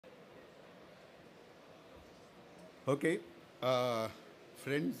Okay, uh,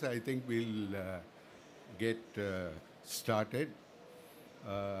 friends, I think we'll get started.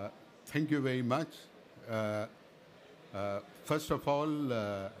 Uh, Thank you very much. Uh, First of all,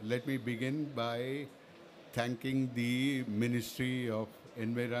 let me begin by thanking the Ministry of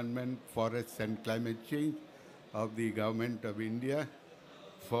Environment, Forests and Climate Change of the Government of India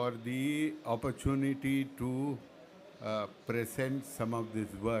for the opportunity to present some of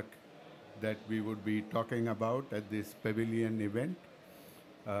this work that we would be talking about at this pavilion event.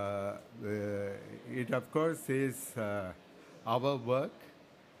 Uh, it, of course, is our work,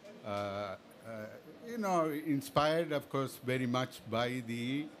 uh, uh, inspired, of course, very much by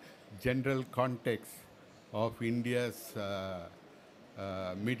the general context of India's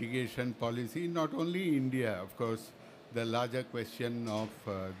mitigation policy. Not only India, of course, the larger question of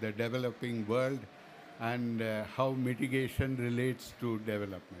the developing world and how mitigation relates to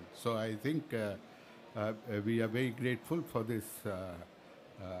development. So I think we are very grateful for this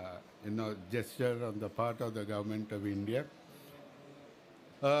gesture on the part of the Government of India.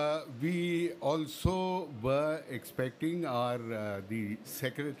 We also were expecting the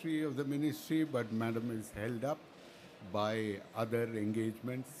Secretary of the Ministry, but Madam is held up by other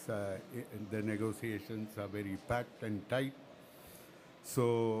engagements. The negotiations are very packed and tight.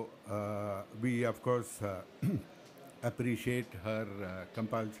 So we, of course, appreciate her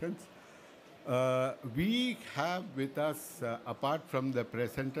compulsions. We have with us, apart from the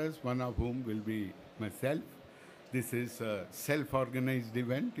presenters, one of whom will be myself. This is a self-organized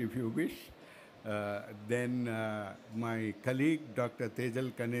event, if you wish. Then my colleague, Dr.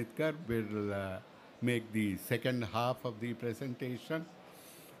 Tejal Kanetkar, will make the second half of the presentation.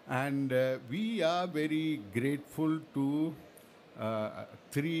 And we are very grateful to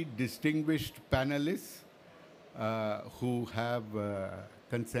three distinguished panelists who have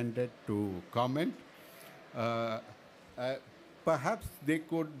consented to comment. Perhaps they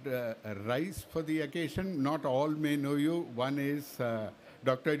could rise for the occasion. Not all may know you. One is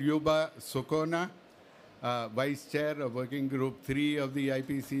Dr. Yuba Sukona, Vice Chair of Working Group 3 of the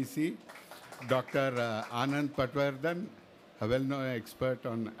IPCC. Dr. Anand Patwardhan, a well-known expert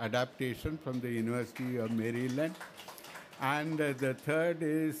on adaptation from the University of Maryland. And the third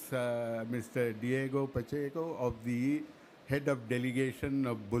is Mr. Diego Pacheco, of the head of delegation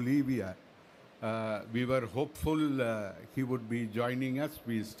of Bolivia. We were hopeful he would be joining us.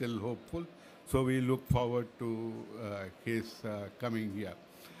 We are still hopeful. So we look forward to his coming here.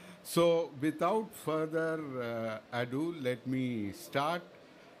 So without further ado, let me start.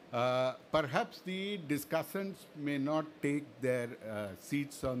 Perhaps the discussants may not take their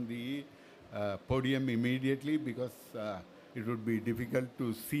seats on the podium immediately because it would be difficult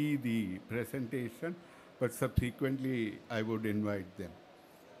to see the presentation, but subsequently I would invite them.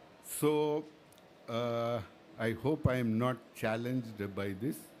 So I hope I am not challenged by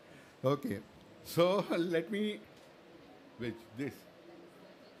this. Okay, so let me, this?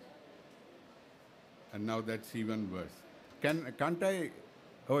 And now that's even worse. Can't I,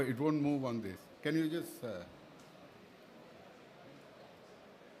 oh, it won't move on this. Can you just,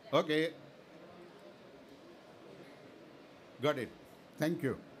 okay. Got it. Thank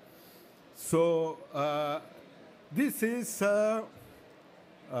you. So this is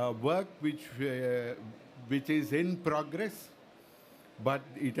work which is in progress, but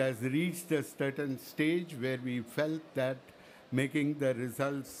it has reached a certain stage where we felt that making the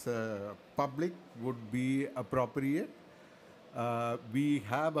results public would be appropriate. We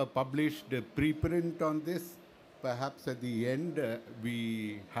have a published preprint on this. Perhaps at the end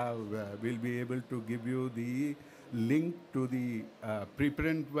we'll be able to give you the link to the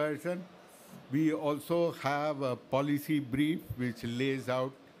preprint version. We also have a policy brief which lays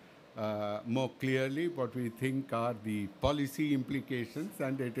out more clearly what we think are the policy implications,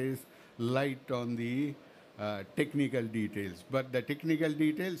 and it is light on the technical details. But the technical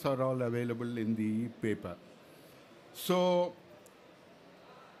details are all available in the paper. So,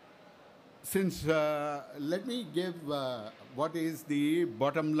 since let me give what is the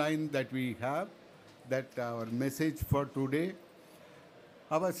bottom line that we have, that our message for today.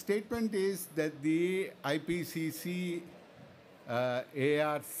 Our statement is that the IPCC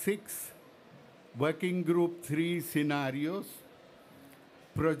AR6 Working Group 3 scenarios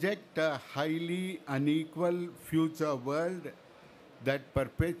project a highly unequal future world that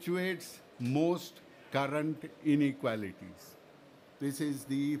perpetuates most current inequalities. This is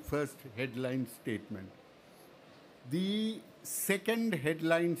the first headline statement. The second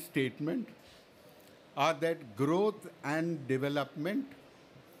headline statement are that growth and development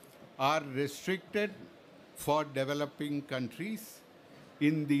are restricted for developing countries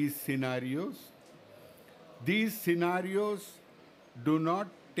in these scenarios, These scenarios do not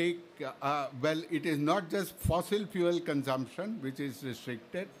take, well, it is not just fossil fuel consumption which is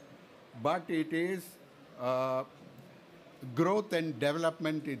restricted, but it is uh, growth and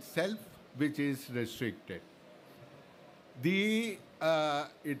development itself which is restricted.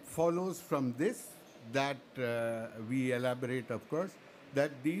 It follows from this that we elaborate, of course,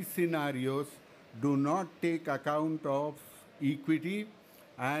 that these scenarios do not take account of equity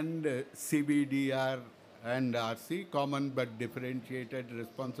and CBDR and RC, common but differentiated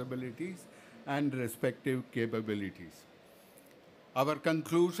responsibilities and respective capabilities. Our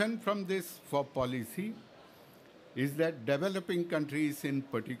conclusion from this for policy is that developing countries in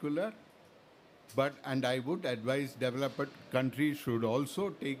particular, and I would advise developed countries should also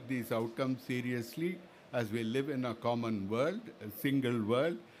take these outcomes seriously as we live in a common world, a single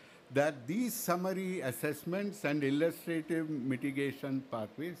world, that these summary assessments and illustrative mitigation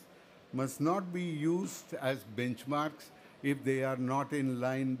pathways must not be used as benchmarks if they are not in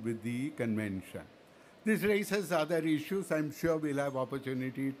line with the convention. This raises other issues. I'm sure we'll have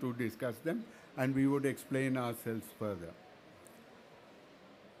opportunity to discuss them, and we would explain ourselves further.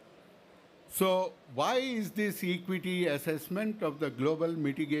 So why is this equity assessment of the global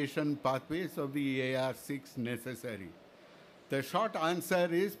mitigation pathways of the AR6 necessary? The short answer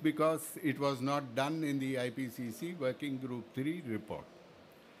is because it was not done in the IPCC Working Group 3 report.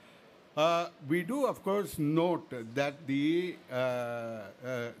 We do, of course, note that the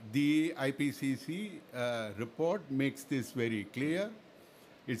IPCC report makes this very clear.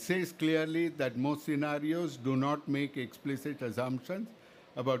 It says clearly that most scenarios do not make explicit assumptions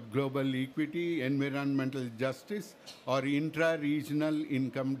about global equity, environmental justice, or intra-regional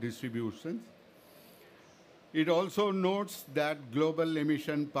income distributions. It also notes that global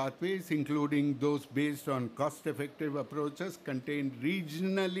emission pathways, including those based on cost-effective approaches, contain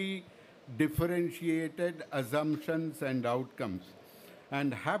regionally differentiated assumptions and outcomes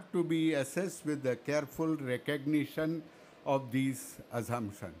and have to be assessed with the careful recognition of these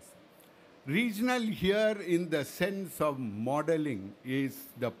assumptions. Regional here in the sense of modeling is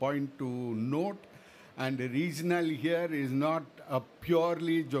the point to note, and regional here is not a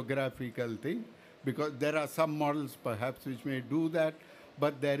purely geographical thing, because there are some models perhaps which may do that,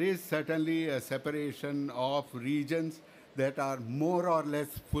 but there is certainly a separation of regions that are more or less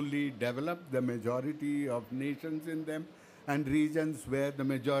fully developed, the majority of nations in them, and regions where the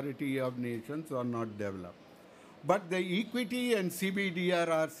majority of nations are not developed. But the equity and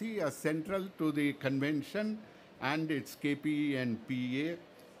CBDRRC are central to the convention and its KP and PA,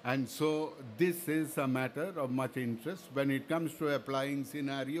 and so this is a matter of much interest when it comes to applying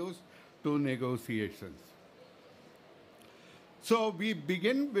scenarios to negotiations. So we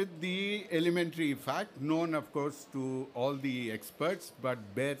begin with the elementary fact, known of course to all the experts,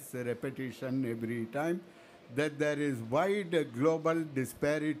 but bears repetition every time, that there is wide global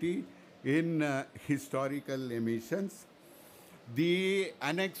disparity in historical emissions. The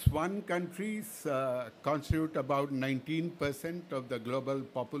Annex 1 countries constitute about 19% of the global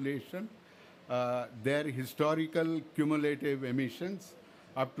population. Their historical cumulative emissions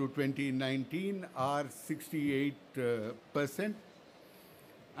up to 2019 are 68%.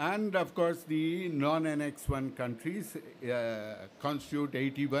 And of course, the non-Annex 1 countries constitute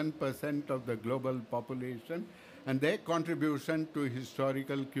 81% of the global population, and their contribution to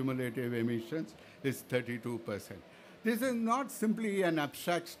historical cumulative emissions is 32%. This is not simply an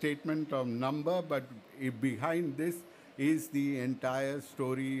abstract statement of number, but behind this is the entire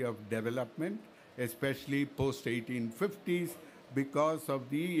story of development, especially post-1850s, because of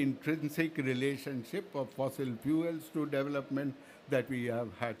the intrinsic relationship of fossil fuels to development that we have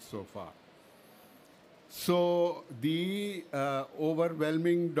had so far. So the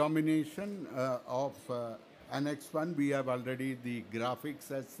overwhelming domination of Annex 1, we have already, the graphics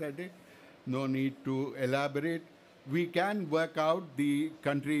has said it, no need to elaborate. We can work out the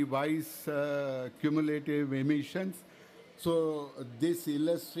country-wise cumulative emissions. So this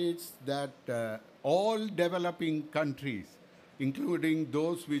illustrates that all developing countries, including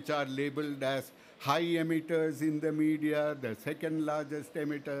those which are labeled as high emitters in the media, the second largest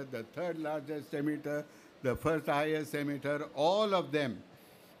emitter, the third largest emitter, the first highest emitter, all of them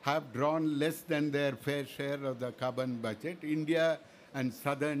have drawn less than their fair share of the carbon budget. India and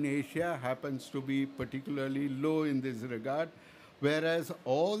Southern Asia happens to be particularly low in this regard, whereas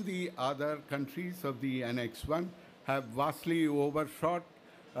all the other countries of the Annex 1 have vastly overshot.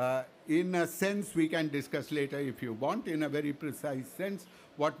 In a sense, we can discuss later if you want, in a very precise sense,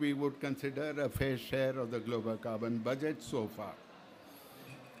 what we would consider a fair share of the global carbon budget so far.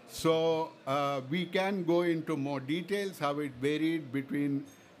 So we can go into more details, how it varied between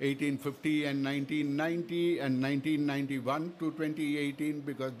 1850 and 1990 and 1991 to 2018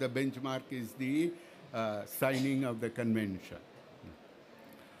 because the benchmark is the signing of the convention.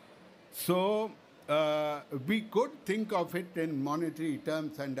 So we could think of it in monetary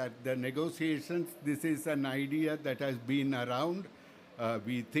terms, and at the negotiations, this is an idea that has been around.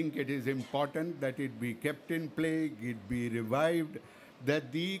 We think it is important that it be kept in play, it be revived,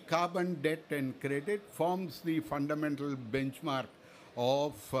 that the carbon debt and credit forms the fundamental benchmark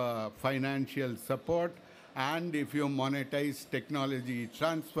of financial support, and if you monetize technology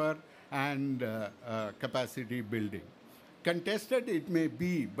transfer and capacity building. Contested it may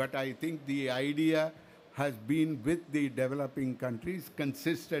be, but I think the idea has been with the developing countries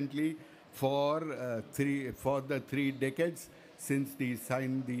consistently for the 3 decades since they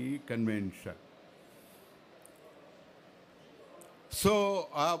signed the convention. So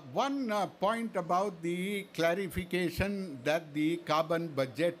one point about the clarification that the carbon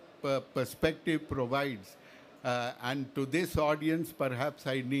budget perspective provides, and to this audience perhaps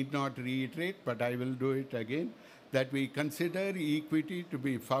I need not reiterate, but I will do it again, that we consider equity to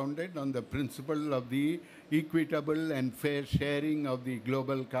be founded on the principle of the equitable and fair sharing of the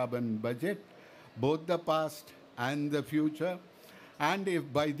global carbon budget, both the past and the future. And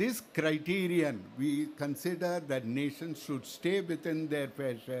if by this criterion we consider that nations should stay within their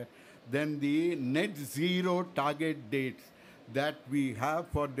fair share, then the net zero target dates that we have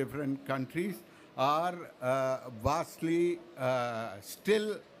for different countries are vastly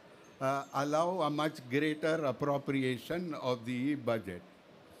still allow a much greater appropriation of the budget.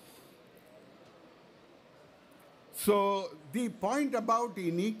 So the point about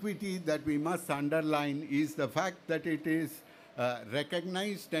inequity that we must underline is the fact that it is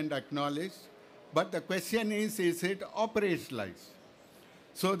recognized and acknowledged, but the question is it operationalized?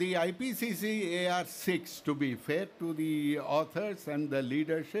 So the IPCC AR6, to be fair to the authors and the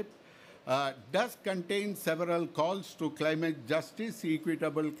leadership, does contain several calls to climate justice,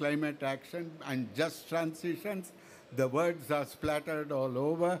 equitable climate action, and just transitions. The words are splattered all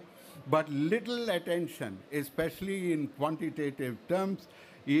over, but little attention, especially in quantitative terms,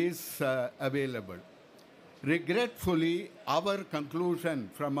 is available. Regretfully, our conclusion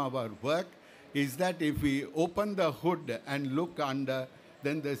from our work is that if we open the hood and look under,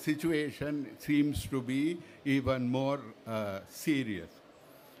 then the situation seems to be even more serious.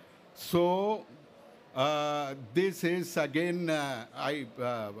 So this is, again, I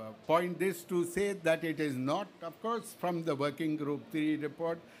point this to say that it is not, of course, from the Working Group 3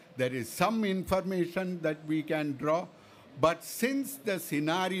 report. There is some information that we can draw, but since the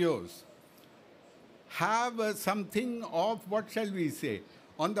scenarios have something of, what shall we say?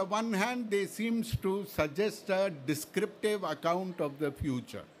 On the one hand, they seem to suggest a descriptive account of the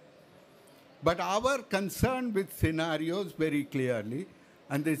future. But our concern with scenarios very clearly,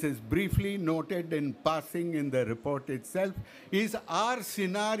 and this is briefly noted in passing in the report itself, is, are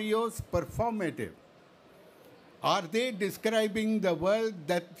scenarios performative? Are they describing the world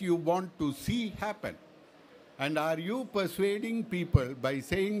that you want to see happen? And are you persuading people by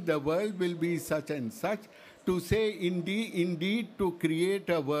saying the world will be such and such to say indeed to create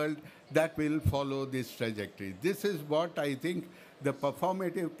a world that will follow this trajectory? This is what I think the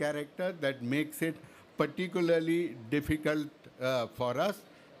performative character that makes it particularly difficult for us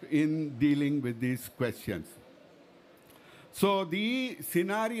in dealing with these questions. So the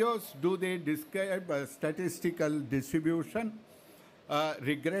scenarios, do they describe a statistical distribution?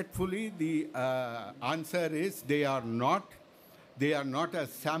 Regretfully, the answer is they are not. They are not a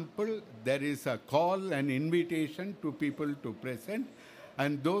sample. There is a call, an invitation to people to present,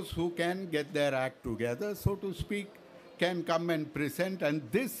 and those who can get their act together, so to speak, can come and present. And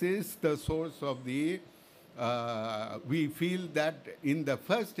this is the source of the, we feel that in the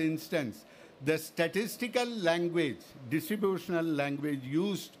first instance, the statistical language, distributional language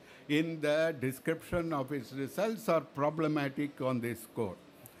used in the description of its results are problematic on this score.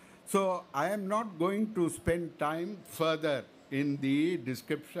 So I am not going to spend time further in the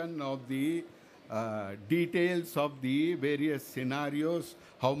description of the details of the various scenarios,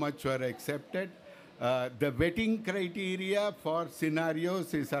 how much were accepted. The vetting criteria for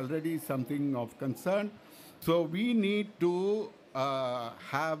scenarios is already something of concern. So we need to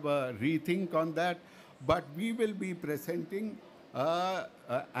have a rethink on that, but we will be presenting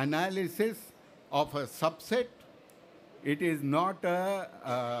analysis of a subset. It is not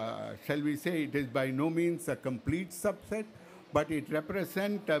a, shall we say, it is by no means a complete subset, but it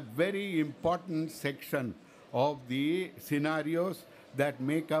represents a very important section of the scenarios that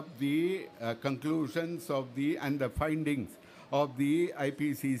make up the conclusions of the and the findings of the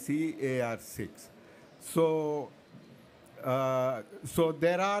IPCC AR6. So So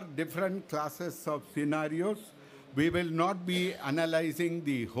there are different classes of scenarios. We will not be analyzing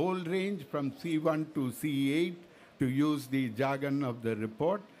the whole range from C1 to C8 to use the jargon of the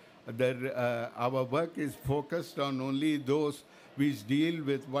report. Our work is focused on only those which deal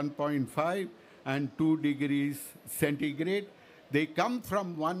with 1.5 and 2 degrees centigrade. They come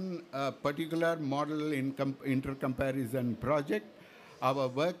from one particular model intercomparison project. Our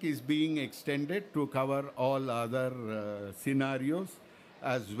work is being extended to cover all other scenarios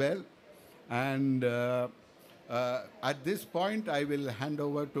as well. And at this point, I will hand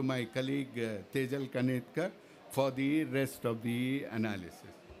over to my colleague Tejal Kanetkar for the rest of the analysis.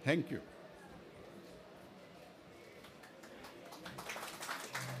 Thank you.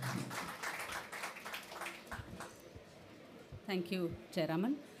 Thank you,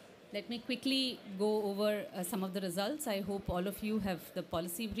 Jayaraman. Let me quickly go over some of the results. I hope all of you have the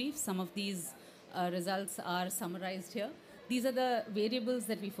policy brief. Some of these results are summarized here. These are the variables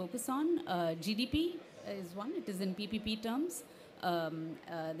that we focus on. GDP is one. It is in PPP terms.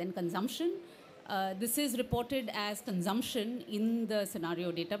 Then consumption. This is reported as consumption in the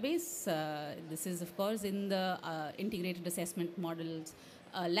scenario database. This is, of course, in the integrated assessment models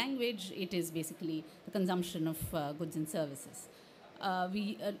language. It is basically the consumption of goods and services.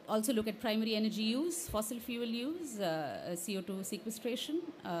 We also look at primary energy use, fossil fuel use, CO2 sequestration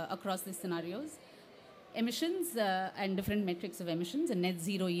across these scenarios, emissions and different metrics of emissions, and net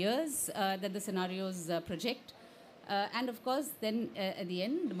zero years that the scenarios project. And of course, then at the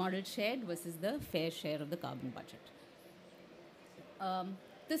end, the model shared versus the fair share of the carbon budget.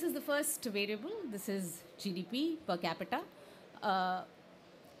 This is the first variable. This is GDP per capita.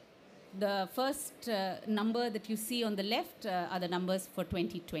 The first number that you see on the left are the numbers for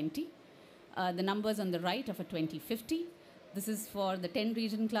 2020. The numbers on the right are for 2050. This is for the 10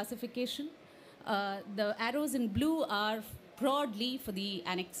 region classification. The arrows in blue are broadly for the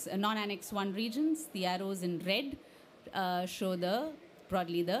non-Annex 1 regions. The arrows in red show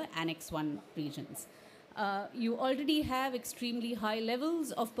broadly the Annex 1 regions. You already have extremely high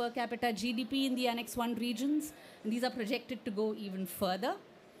levels of per capita GDP in the Annex 1 regions. And these are projected to go even further.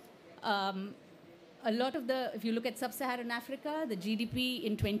 A lot of if you look at sub-Saharan Africa, the GDP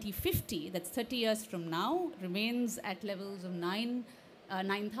in 2050, that's 30 years from now, remains at levels of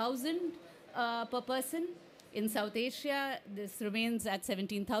 9,000 per person. In South Asia, this remains at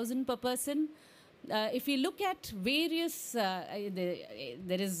 17,000 per person. If you look at various, there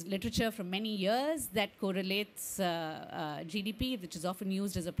is literature from many years that correlates GDP, which is often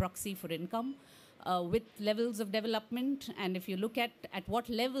used as a proxy for income, with levels of development. And if you look at what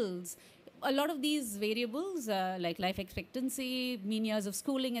levels, a lot of these variables like life expectancy, mean years of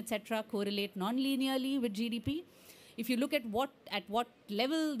schooling, etc., correlate non-linearly with GDP. If you look at what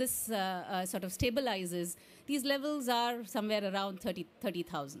level this sort of stabilizes, these levels are somewhere around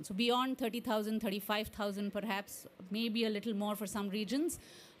 30,000. So beyond 30,000, 35,000 perhaps, maybe a little more for some regions,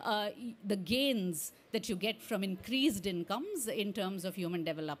 the gains that you get from increased incomes in terms of human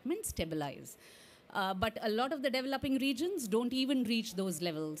development stabilize. But a lot of the developing regions don't even reach those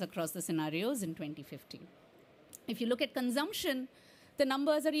levels across the scenarios in 2050. If you look at consumption, the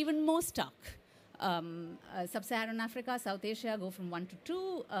numbers are even more stark. Sub-Saharan Africa, South Asia go from 1 to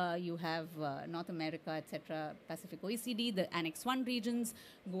 2. You have North America, etc., Pacific OECD, the Annex 1 regions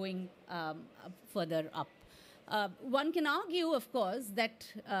going further up. One can argue, of course,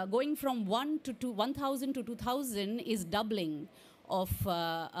 that going from 1,000 to 2,000 is doubling of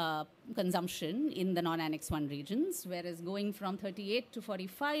consumption in the non-Annex 1 regions, whereas going from 38 to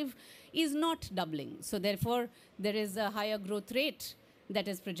 45 is not doubling. So therefore, there is a higher growth rate that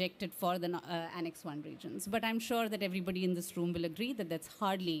is projected for the Annex 1 regions. But I'm sure that everybody in this room will agree that that's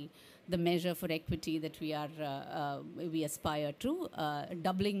hardly the measure for equity that we aspire to.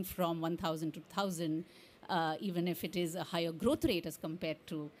 Doubling from 1,000 to 2,000, even if it is a higher growth rate as compared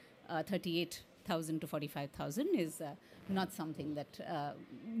to 38,000 to 45,000, is not something that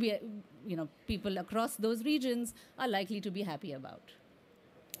people across those regions are likely to be happy about.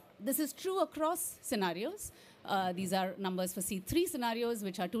 This is true across scenarios. These are numbers for C3 scenarios,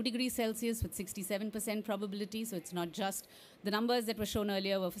 which are 2 degrees Celsius with 67% probability. So it's not just the numbers that were shown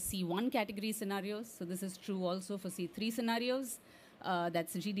earlier were for C1 category scenarios. So this is true also for C3 scenarios.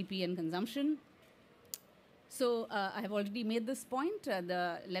 That's GDP and consumption. So I have already made this point.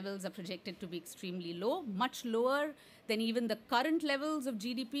 The levels are projected to be extremely low, much lower than even the current levels of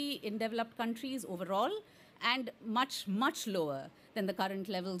GDP in developed countries overall, and much, much lower than the current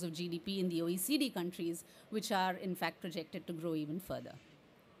levels of GDP in the OECD countries, which are in fact projected to grow even further.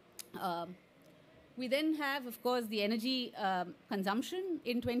 We then have, of course, the energy consumption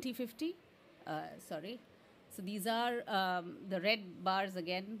in 2050. So these are the red bars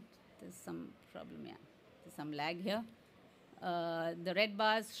again. There's some problem, yeah. There's some lag here. The red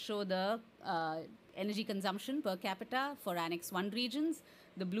bars show the energy consumption per capita for Annex 1 regions.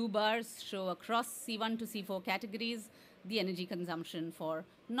 The blue bars show across C1 to C4 categories the energy consumption for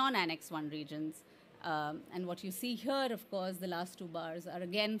non-Annex 1 regions. And what you see here, of course, the last two bars are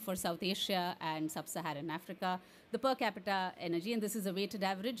again for South Asia and Sub-Saharan Africa, the per capita energy, and this is a weighted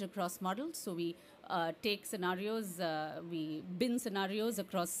average across models. So we take scenarios, we bin scenarios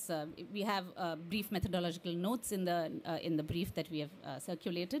across. We have brief methodological notes in the brief that we have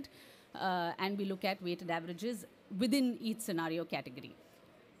circulated, and we look at weighted averages within each scenario category.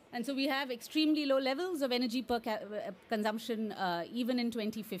 And so we have extremely low levels of energy per consumption even in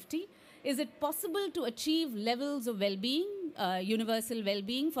 2050. Is it possible to achieve levels of well-being, universal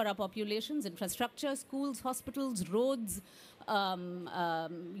well-being for our populations, infrastructure, schools, hospitals, roads,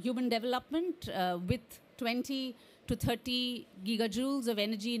 human development with 20 to 30 gigajoules of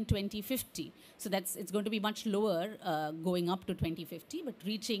energy in 2050? So it's going to be much lower going up to 2050, but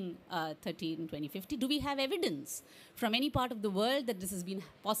reaching 30 in 2050. Do we have evidence from any part of the world that this has been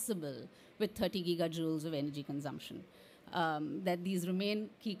possible with 30 gigajoules of energy consumption? That these remain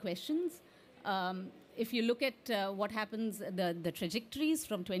key questions. If you look at what happens, the trajectories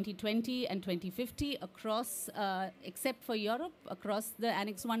from 2020 and 2050 across, except for Europe, across the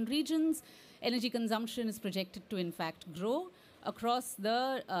Annex 1 regions, energy consumption is projected to in fact grow. Across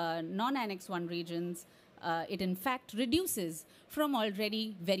the non-Annex 1 regions, it in fact reduces from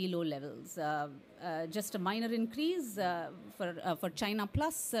already very low levels. Just a minor increase for China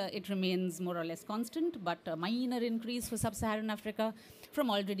plus, it remains more or less constant, but a minor increase for Sub-Saharan Africa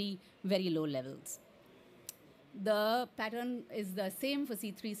from already very low levels. The pattern is the same for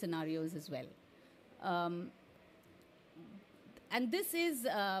C3 scenarios as well. And this is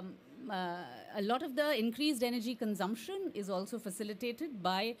a lot of the increased energy consumption is also facilitated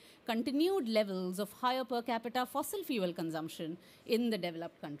by continued levels of higher per capita fossil fuel consumption in the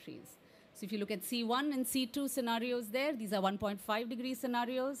developed countries. So if you look at C1 and C2 scenarios there, these are 1.5 degree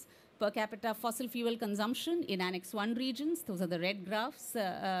scenarios. Per capita fossil fuel consumption in Annex 1 regions, those are the red graphs,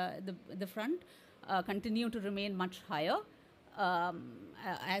 the front, continue to remain much higher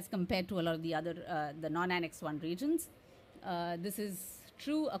as compared to a lot of the other, the non-Annex 1 regions. This is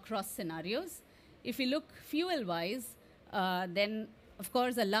true across scenarios. If you look fuel-wise, then of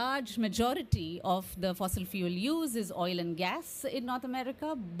course a large majority of the fossil fuel use is oil and gas in North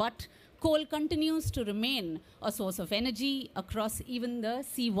America, but coal continues to remain a source of energy across even the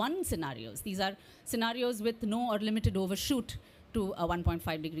C1 scenarios. These are scenarios with no or limited overshoot to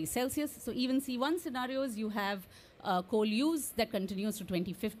 1.5 degrees Celsius. So even C1 scenarios, you have coal use that continues to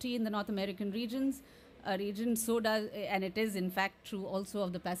 2050 in the North American regions. So does, and it is in fact true also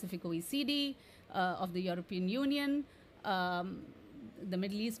of the Pacific OECD, of the European Union. The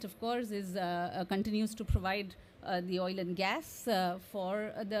Middle East, of course, is continues to provide the oil and gas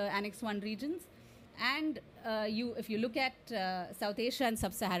for the Annex 1 regions. And if you look at South Asia and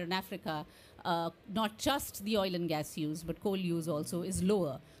Sub-Saharan Africa, not just the oil and gas use, but coal use also is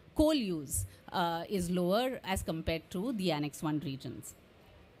lower. Coal use is lower as compared to the Annex 1 regions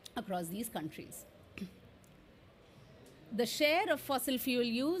across these countries. The share of fossil fuel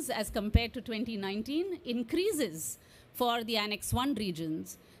use as compared to 2019 increases for the Annex 1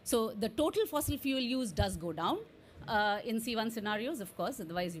 regions. So the total fossil fuel use does go down in C1 scenarios, of course,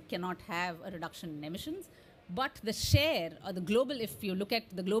 otherwise you cannot have a reduction in emissions. But the share, or the global, if you look at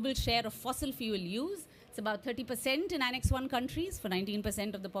the global share of fossil fuel use, it's about 30% in Annex 1 countries for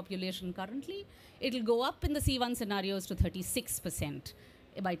 19% of the population currently. It'll go up in the C1 scenarios to 36%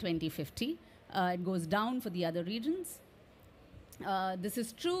 by 2050. It goes down for the other regions. This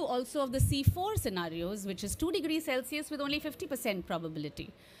is true also of the C4 scenarios, which is 2 degrees Celsius with only 50%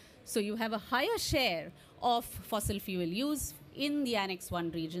 probability. So you have a higher share of fossil fuel use in the Annex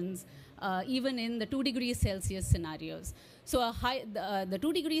 1 regions, even in the 2 degrees Celsius scenarios. So the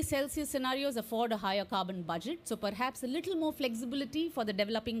 2 degrees Celsius scenarios afford a higher carbon budget, so perhaps a little more flexibility for the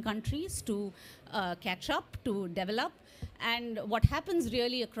developing countries to catch up, to develop. And what happens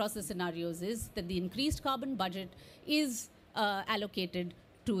really across the scenarios is that the increased carbon budget is allocated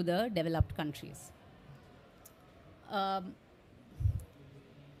to the developed countries.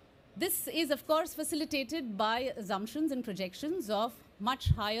 This is, of course, facilitated by assumptions and projections of much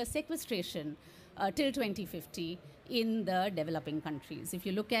higher sequestration till 2050 in the developing countries. If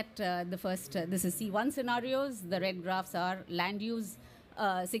you look at the first, this is C1 scenarios, the red graphs are land use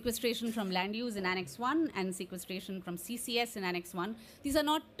sequestration from land use in Annex 1 and sequestration from CCS in Annex 1. These are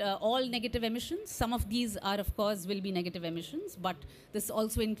not all negative emissions. Some of these are, of course, will be negative emissions, but this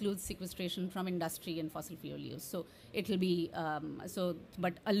also includes sequestration from industry and fossil fuel use. So it will be,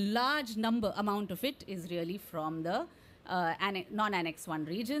 but a large amount of it is really from the non-Annex 1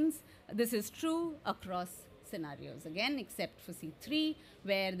 regions. This is true across scenarios, again, except for C3,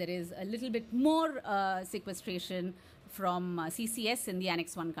 where there is a little bit more sequestration from CCS in the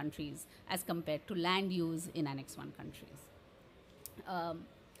Annex 1 countries as compared to land use in Annex 1 countries.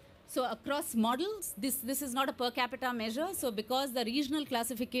 So across models, this is not a per capita measure. So because the regional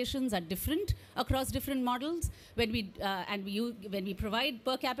classifications are different across different models, when we provide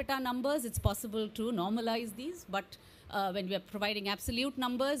per capita numbers, it's possible to normalize these. But when we are providing absolute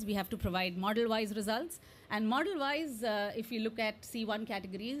numbers, we have to provide model-wise results. And model-wise, if you look at C1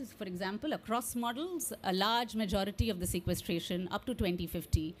 categories, for example, across models, a large majority of the sequestration up to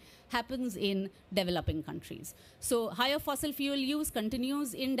 2050 happens in developing countries. So higher fossil fuel use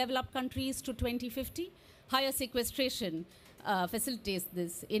continues in developed countries to 2050. Higher sequestration facilitates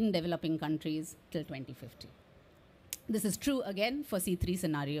this in developing countries till 2050. This is true, again, for C3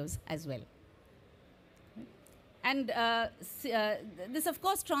 scenarios as well. And this, of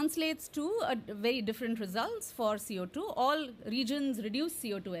course, translates to very different results for CO2. All regions reduce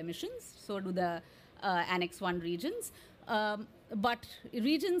CO2 emissions, so do the Annex 1 regions. But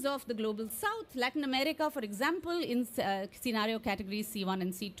regions of the global south, Latin America, for example, in scenario categories C1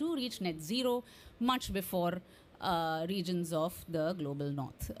 and C2, reach net zero much before regions of the global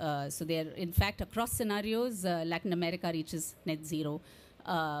north. So they're, in fact, across scenarios, Latin America reaches net zero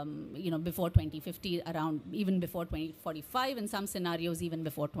before 2050, even before 2045, in some scenarios even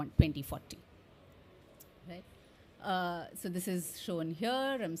before 2040. Right? So this is shown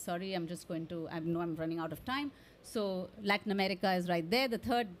here. I'm sorry, I'm just going to, I know I'm running out of time. So Latin America is right there. The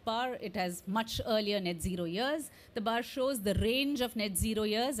third bar, it has much earlier net zero years. The bar shows the range of net zero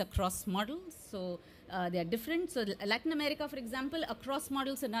years across models. So they are different. So Latin America, for example, across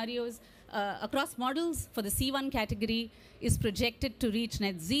model scenarios, across models for the C1 category is projected to reach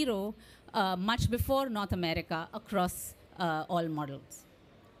net zero much before North America across all models.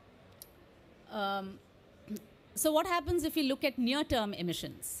 So what happens if you look at near-term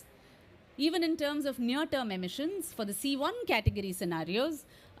emissions? Even in terms of near-term emissions, for the C1 category scenarios,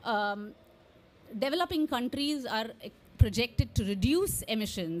 developing countries are projected to reduce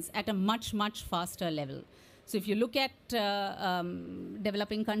emissions at a much, much faster level. So if you look at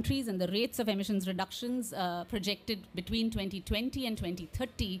developing countries and the rates of emissions reductions projected between 2020 and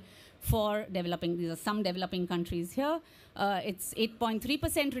 2030 for developing, these are some developing countries here, it's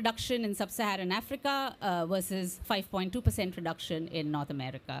 8.3% reduction in sub-Saharan Africa versus 5.2% reduction in North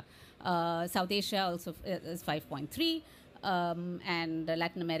America. South Asia also is 5.3, and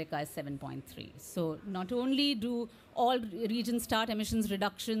Latin America is 7.3. So not only do all regions start emissions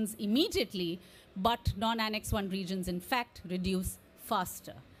reductions immediately, but non-Annex 1 regions, in fact, reduce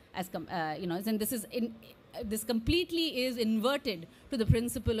faster. And this completely is inverted to the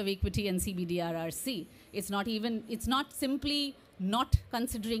principle of equity and CBDRRC. It's not simply not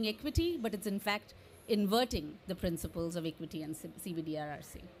considering equity, but it's in fact inverting the principles of equity and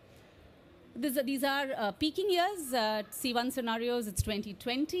CBDRRC. These are peaking years. C1 scenarios, it's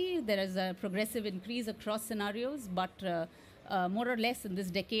 2020. There is a progressive increase across scenarios, but more or less in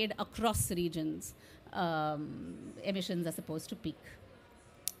this decade across regions, emissions are supposed to peak.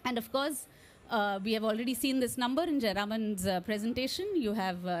 And of course, we have already seen this number in Jayaraman's presentation. You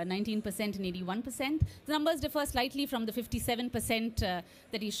have 19% and 81%. The numbers differ slightly from the 57%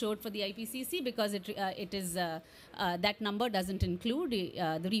 that he showed for the IPCC because that number doesn't include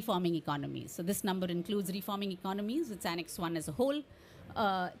the reforming economies. So this number includes reforming economies. It's Annex 1 as a whole,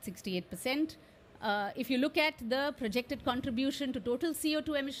 68%. If you look at the projected contribution to total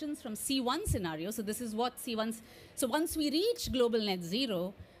CO2 emissions from C1 scenario, so this is what C1's, so once we reach global net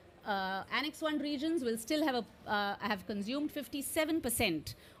zero, Annex 1 regions will still have consumed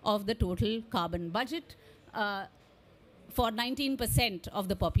 57% of the total carbon budget for 19% of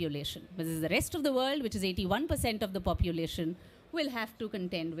the population. This is the rest of the world, which is 81% of the population, will have to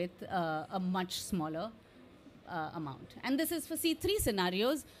contend with a much smaller amount. And this is for C3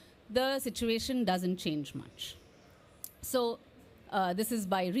 scenarios. The situation doesn't change much. So this is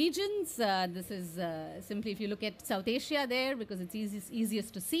by regions. This is simply if you look at South Asia there, because it's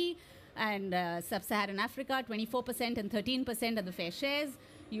easiest to see, and Sub-Saharan Africa, 24% and 13% are the fair shares.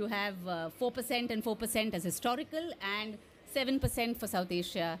 You have 4% and 4% as historical, and 7% for South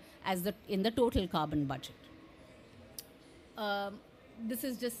Asia as in the total carbon budget. this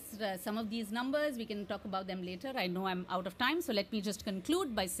is just some of these numbers. We can talk about them later. I know I'm out of time, so let me just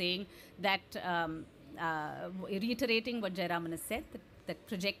conclude by saying that, reiterating what Jayaraman has said, that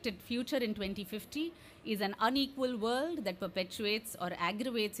projected future in 2050 is an unequal world that perpetuates or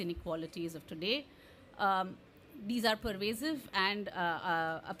aggravates inequalities of today. These are pervasive and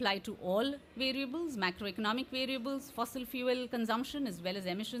apply to all variables, macroeconomic variables, fossil fuel consumption, as well as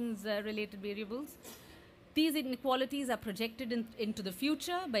emissions-related variables. These inequalities are projected into the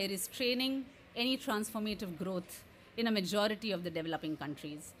future by restraining any transformative growth in a majority of the developing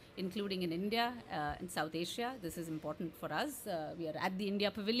countries, including in India and South Asia. This is important for us. We are at the India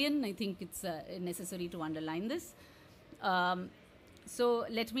Pavilion. I think it's necessary to underline this. So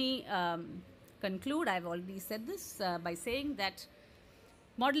let me conclude. I've already said this by saying that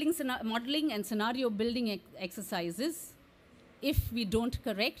modeling and scenario building exercises, if we don't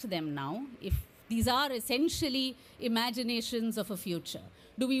correct them now, if these are essentially imaginations of a future.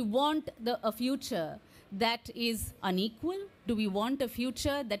 Do we want a future that is unequal? Do we want a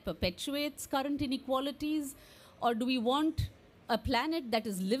future that perpetuates current inequalities? Or do we want a planet that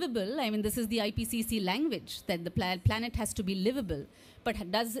is livable? I mean, this is the IPCC language, that the planet has to be livable. But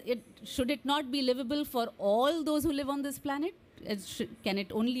should it not be livable for all those who live on this planet? Can it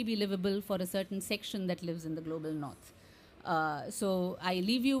only be livable for a certain section that lives in the global north? So I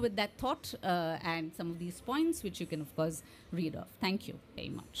leave you with that thought and some of these points, which you can, of course, read off. Thank you very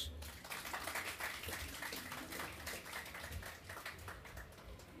much.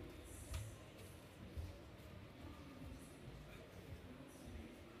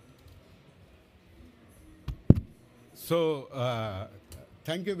 So,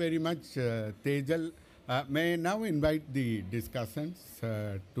 thank you very much, Tejal. May I now invite the discussants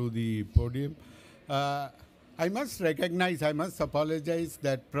to the podium. I must recognize, I must apologize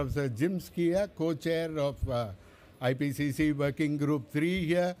that Professor Jim Skia, co-chair of IPCC Working Group 3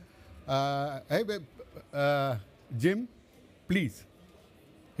 here. Jim, please,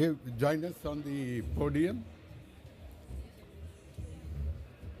 join us on the podium.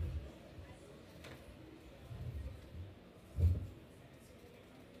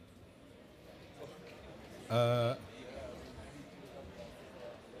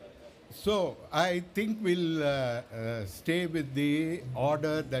 So I think we'll stay with the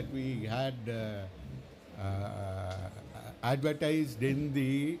order that we had advertised in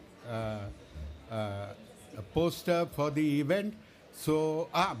the poster for the event. So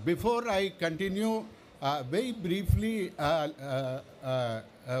before I continue, very briefly,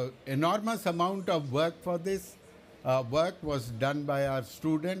 enormous amount of work for this. Work was done by our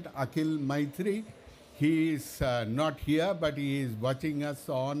student, Akhil Maitri. He is not here, but he is watching us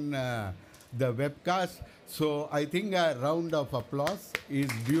on the webcast. So I think a round of applause is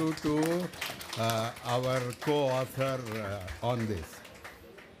due to our co-author on this.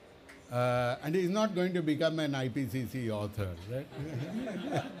 And he's not going to become an IPCC author,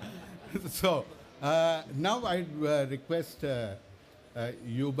 right? So now I'd request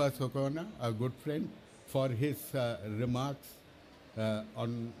Yuba Sokona, a good friend, for his remarks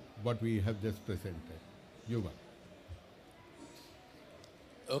on what we have just presented. Yuba.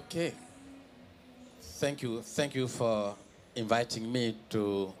 Okay. Thank you. Thank you for inviting me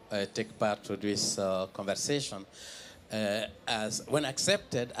to take part to this conversation. As when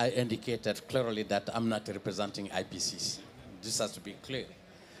accepted, I indicated clearly that I'm not representing IPCC. This has to be clear.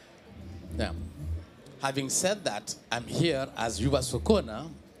 Now, having said that, I'm here as Yuba Sokona,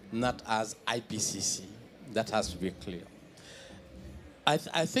 not as IPCC. That has to be clear.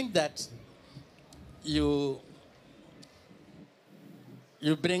 I think that you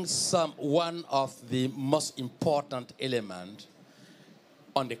bring one of the most important elements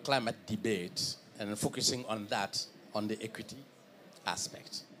on the climate debate, and focusing on that, on the equity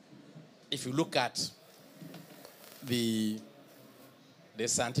aspect. If you look at the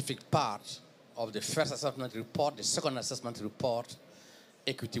scientific part of the first assessment report, the second assessment report,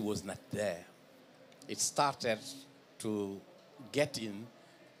 equity was not there. It started to get in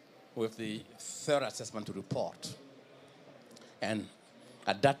with the third assessment report. And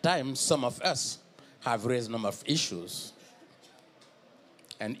at that time, some of us have raised a number of issues.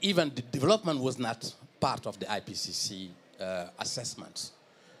 And even the development was not part of the IPCC assessments.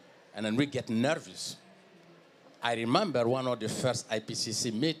 And then we get nervous. I remember one of the first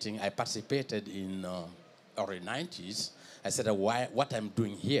IPCC meetings I participated in early 90s. I said, what I'm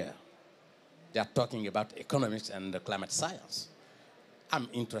doing here? They are talking about economics and climate science. I'm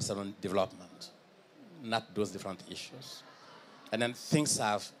interested in development, not those different issues. And then things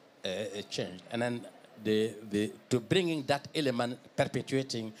have changed. And then to bringing that element,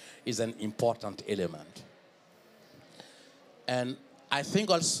 perpetuating, is an important element. And I think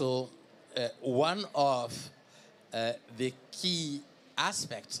also one of the key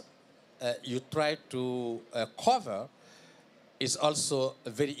aspects you try to cover is also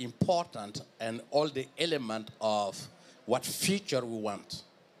very important, and all the element of what future we want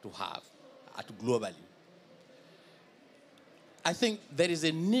to have globally. I think there is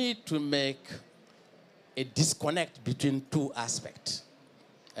a need to make a disconnect between two aspects,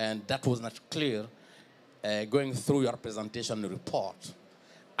 and that was not clear going through your presentation report.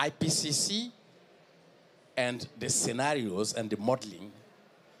 IPCC and the scenarios and the modeling,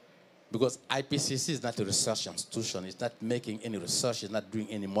 because IPCC is not a research institution, it's not making any research, it's not doing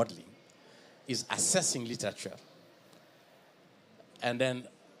any modeling, it's assessing literature. And then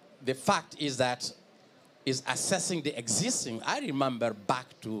the fact is that it's assessing the existing. I remember back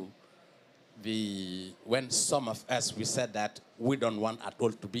to when some of us, we said that we don't want at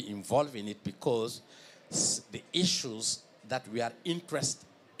all to be involved in it because the issues that we are interested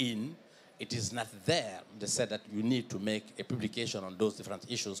in, it is not there. They said that you need to make a publication on those different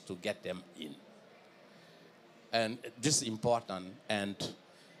issues to get them in. And this is important. And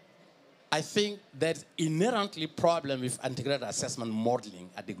I think there's inherently problem with integrated assessment modeling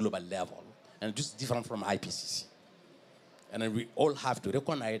at the global level, and just different from IPCC. And then we all have to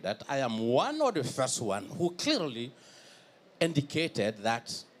recognize that I am one of the first one who clearly indicated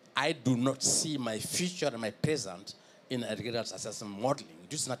that I do not see my future and my present in integrated assessment modeling.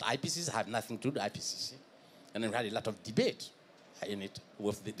 This is not IPCC, have nothing to do with IPCC. And then we had a lot of debate in it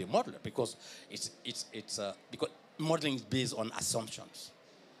with the modeler because because modeling is based on assumptions.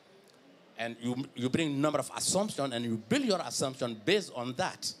 And you bring a number of assumptions and you build your assumption based on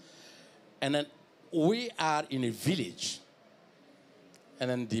that. And then we are in a village. And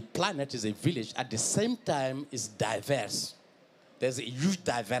then the planet is a village. At the same time, it's diverse. There's a huge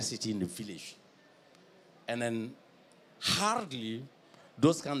diversity in the village. And then hardly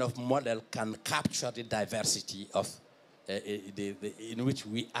those kind of models can capture the diversity of in which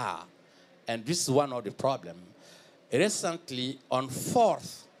we are. And this is one of the problems. Recently, on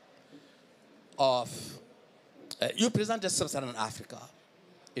 4th of, you presented Sub-Saharan Africa.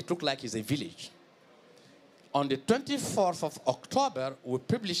 It looked like it's a village. On the 24th of October, we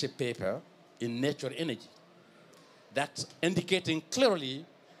published a paper in Nature Energy that indicating clearly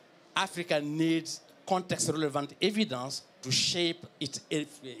Africa needs context-relevant evidence to shape its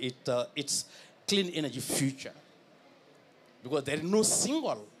clean energy future. Because there is no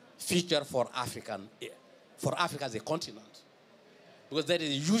single future for Africa as a continent. Because there is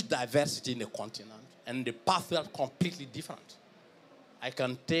a huge diversity in the continent, and the paths are completely different. I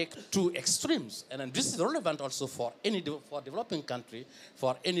can take two extremes, and then this is relevant also for developing country,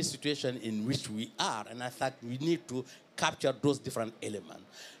 for any situation in which we are, and I thought we need to capture those different elements.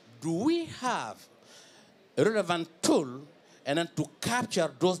 Do we have a relevant tool and then to capture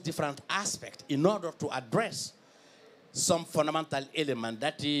those different aspects in order to address some fundamental element,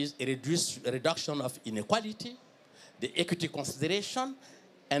 that is a reduction of inequality, the equity consideration,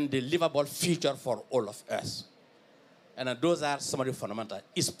 and the livable future for all of us? And those are some of the fundamentals.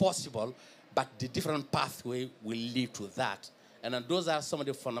 It's possible, but the different pathway will lead to that. And then those are some of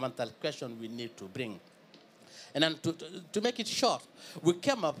the fundamental questions we need to bring. And then to make it short, we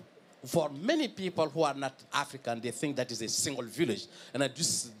came up, for many people who are not African, they think that is a single village. And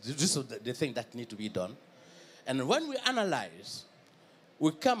this is the thing that needs to be done. And when we analyze,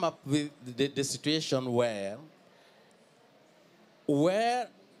 we come up with the situation where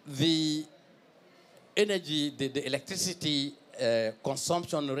the energy, the electricity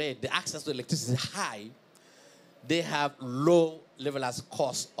consumption rate, the access to electricity is high, they have low levelized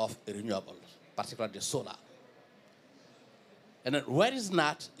cost of renewables, particularly the solar. And then where it's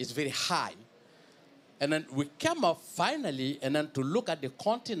not, it's very high. And then we come up finally, and then to look at the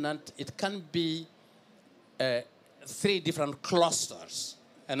continent, it can be 3 different clusters.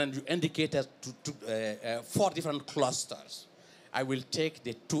 And then you indicated 4 different clusters. I will take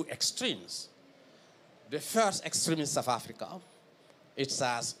the 2 extremes. The first extreme is South Africa. It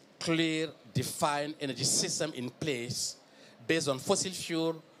has clear, defined energy system in place based on fossil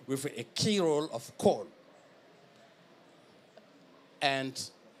fuel with a key role of coal. And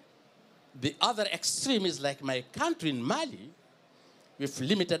the other extreme is like my country in Mali, with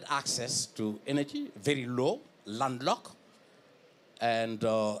limited access to energy, very low, landlocked, and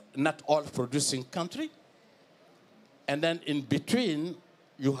not all producing country. And then in between,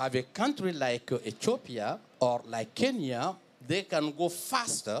 you have a country like Ethiopia or like Kenya, they can go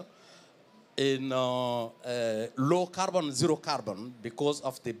faster in low carbon, zero carbon, because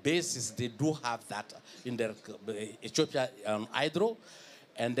of the basis they do have that in their Ethiopia hydro,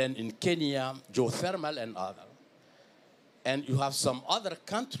 and then in Kenya, geothermal and other. And you have some other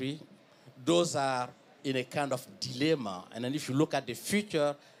country, those are in a kind of dilemma. And then if you look at the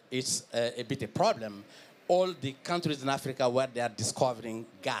future, it's a bit a problem. All the countries in Africa where they are discovering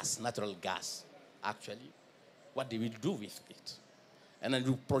gas, natural gas, actually, what they will do with it. And then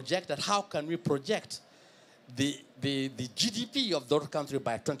you project that, how can we project the GDP of those countries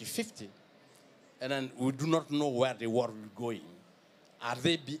by 2050? And then we do not know where the world will go in. Are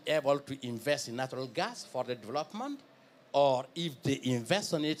they be able to invest in natural gas for the development? Or if they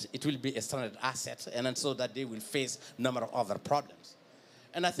invest on it, it will be a stranded asset, and then so that they will face a number of other problems.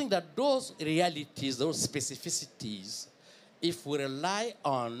 And I think that those realities, those specificities, if we rely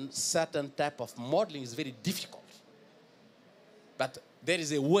on certain type of modeling, is very difficult. But there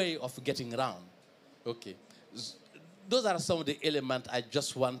is a way of getting around. Okay. Those are some of the elements I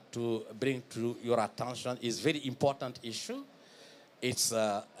just want to bring to your attention. It's a very important issue. It's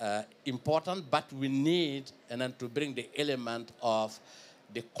important, but we need and then to bring the element of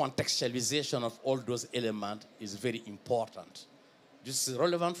the contextualization of all those elements is very important. This is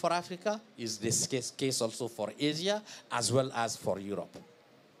relevant for Africa, is this case also for Asia, as well as for Europe.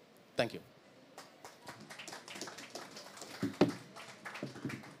 Thank you.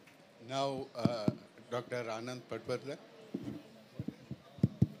 Now, Dr. Anand Patwardhan.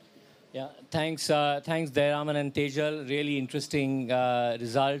 Yeah, thanks Dayaraman and Tejal. Really interesting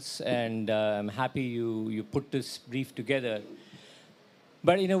results, and I'm happy you put this brief together.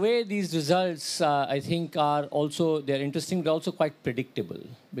 But in a way, these results, I think, they're interesting, but also quite predictable,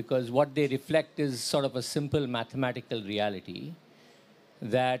 because what they reflect is sort of a simple mathematical reality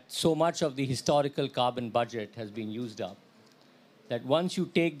that so much of the historical carbon budget has been used up, that once you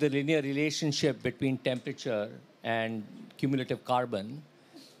take the linear relationship between temperature and cumulative carbon,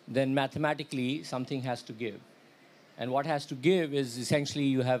 then mathematically something has to give. And what has to give is essentially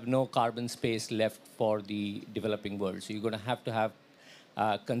you have no carbon space left for the developing world. So you're going to have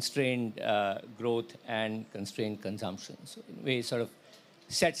constrained growth and constrained consumption. So in a way, it sort of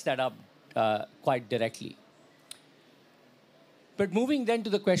sets that up quite directly. But moving then to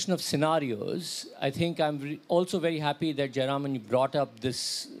the question of scenarios, I think I'm also very happy that Jayaraman, you brought up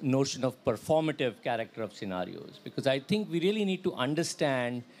this notion of performative character of scenarios, because I think we really need to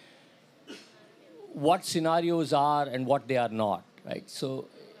understand what scenarios are and what they are not, right? So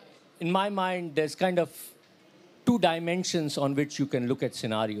in my mind, there's kind of two dimensions on which you can look at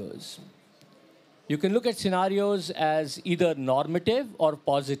scenarios. You can look at scenarios as either normative or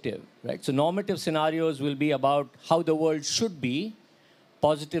positive, right? So normative scenarios will be about how the world should be.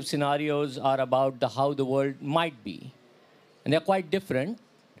 Positive scenarios are about how the world might be. And they're quite different.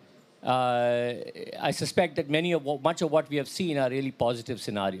 I suspect that much of what we have seen are really positive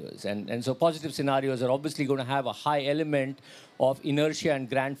scenarios. And so positive scenarios are obviously going to have a high element of inertia and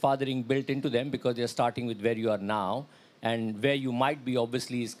grandfathering built into them, because they're starting with where you are now. And where you might be,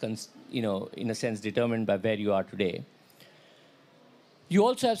 obviously, is in a sense, determined by where you are today. You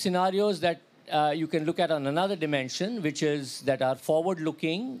also have scenarios that you can look at on another dimension, which is that are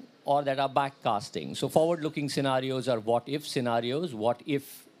forward-looking or that are backcasting. So forward-looking scenarios are what-if scenarios, what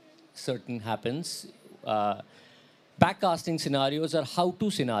if certain happens. Backcasting scenarios are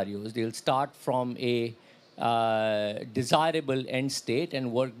how-to scenarios. They'll start from a desirable end state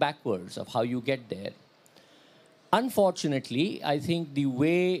and work backwards of how you get there. Unfortunately, I think the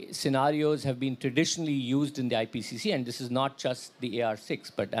way scenarios have been traditionally used in the IPCC, and this is not just the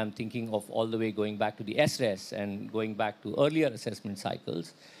AR6, but I'm thinking of all the way going back to the SRES and going back to earlier assessment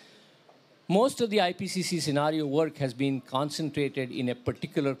cycles, most of the IPCC scenario work has been concentrated in a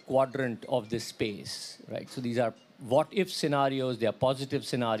particular quadrant of this space, right? So these are what-if scenarios, they are positive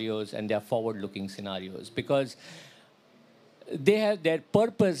scenarios, and they are forward-looking scenarios, because their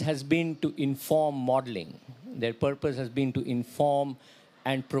purpose has been to inform modeling. Their purpose has been to inform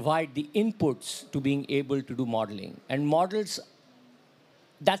and provide the inputs to being able to do modeling. And models,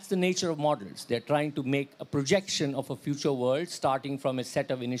 that's the nature of models. They're trying to make a projection of a future world starting from a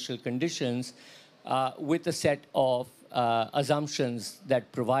set of initial conditions with a set of assumptions that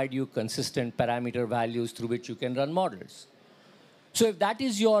provide you consistent parameter values through which you can run models. So if that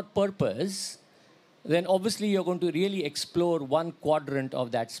is your purpose, then obviously you're going to really explore one quadrant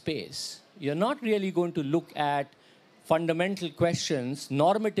of that space. You're not really going to look at fundamental questions,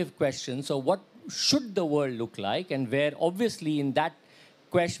 normative questions, or what should the world look like, and where obviously in that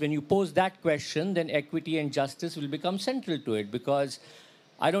question, when you pose that question, then equity and justice will become central to it, because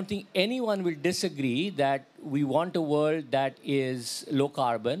I don't think anyone will disagree that we want a world that is low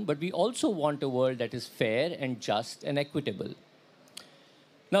carbon, but we also want a world that is fair and just and equitable.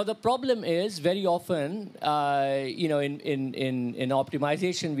 Now, the problem is very often, in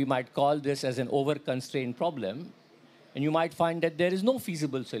optimization, we might call this as an over-constrained problem. and you might find that there is no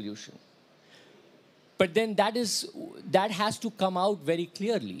feasible solution. But then that has to come out very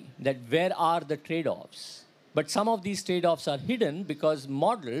clearly, that where are the trade-offs? But some of these trade-offs are hidden because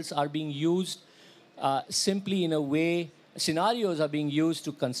models are being used simply in a way, scenarios are being used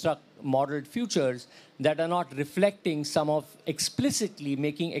to construct modeled futures that are not reflecting explicitly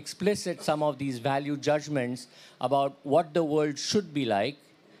making explicit some of these value judgments about what the world should be like,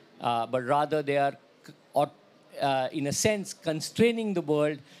 but rather they are, in a sense, constraining the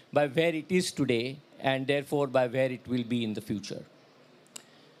world by where it is today and therefore by where it will be in the future.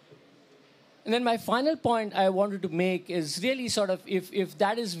 And then my final point I wanted to make is really sort of if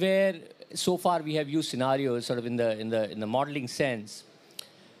that is where so far we have used scenarios sort of in the modeling sense.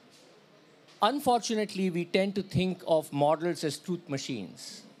 Unfortunately, we tend to think of models as truth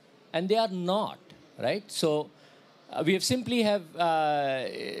machines, and they are not, right? So we have simply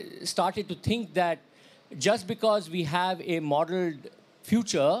started to think that just because we have a modeled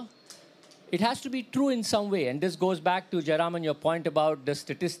future, it has to be true in some way. And this goes back to, Jairam, your point about the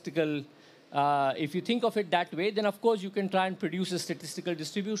statistical. If you think of it that way, then of course you can try and produce a statistical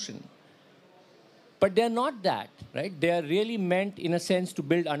distribution. But they're not that, right? They are really meant, in a sense, to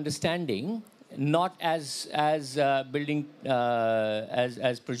build understanding, not as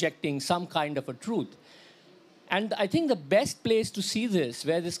projecting some kind of a truth. And I think the best place to see this,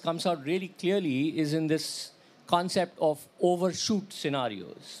 where this comes out really clearly, is in this concept of overshoot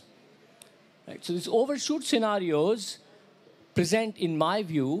scenarios. Right? So these overshoot scenarios present, in my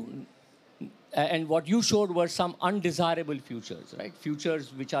view, and what you showed were some undesirable futures, right?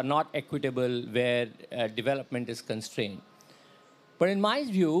 Futures which are not equitable, where development is constrained. But in my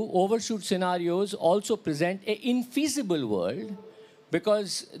view, overshoot scenarios also present an infeasible world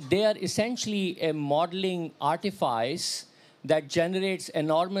because they are essentially a modeling artifice that generates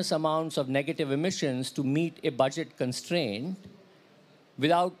enormous amounts of negative emissions to meet a budget constraint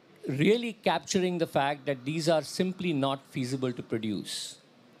without really capturing the fact that these are simply not feasible to produce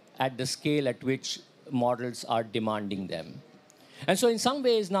at the scale at which models are demanding them. And so in some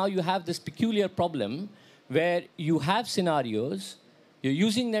ways now you have this peculiar problem where you have scenarios, you're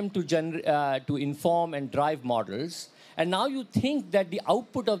using them to inform and drive models, and now you think that the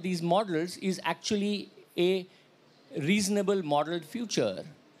output of these models is actually a reasonable modeled future.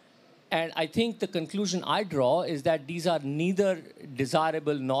 And I think the conclusion I draw is that these are neither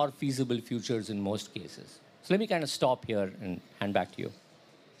desirable nor feasible futures in most cases. So let me kind of stop here and hand back to you.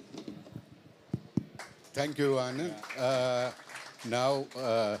 Thank you, Anand. Now,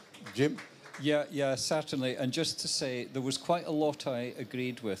 Jim. Yeah, certainly. And just to say, there was quite a lot I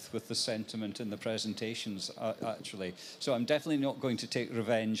agreed with the sentiment in the presentations, actually. So I'm definitely not going to take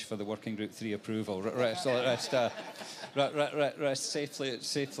revenge for the Working Group 3 approval. Rest safely,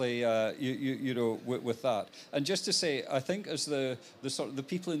 with that. And just to say, I think as the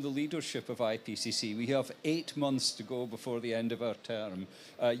people in the leadership of IPCC, we have 8 months to go before the end of our term.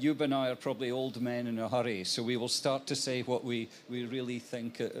 Yuba and I are probably old men in a hurry, so we will start to say what we really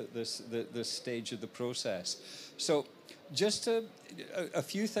think at this stage of the process. So just a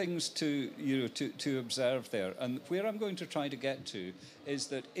few things to observe there. And where I'm going to try to get to is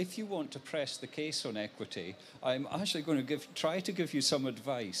that if you want to press the case on equity, I'm actually going to try to give you some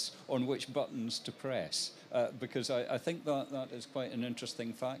advice on which buttons to press, because I think that is quite an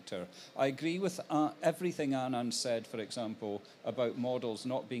interesting factor. I agree with everything Anand said, for example, about models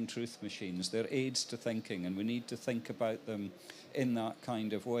not being truth machines. They're aids to thinking, and we need to think about them in that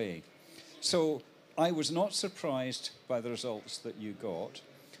kind of way. So I was not surprised by the results that you got.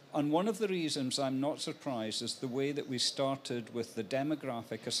 And one of the reasons I'm not surprised is the way that we started with the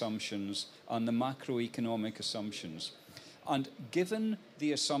demographic assumptions and the macroeconomic assumptions. And given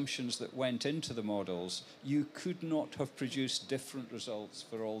the assumptions that went into the models, you could not have produced different results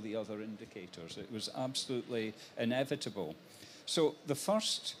for all the other indicators. It was absolutely inevitable. So the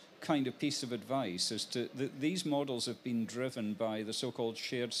first kind of piece of advice is these models have been driven by the so-called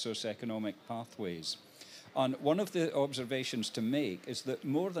shared socioeconomic pathways. And one of the observations to make is that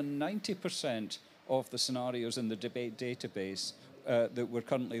more than 90% of the scenarios in the debate database that we're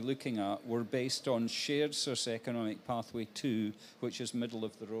currently looking at were based on shared socioeconomic pathway 2, which is middle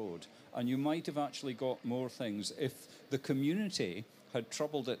of the road. And you might have actually got more things if the community had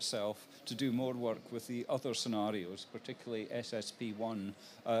troubled itself to do more work with the other scenarios, particularly SSP1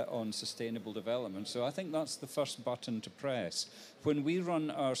 on sustainable development. So I think that's the first button to press. When we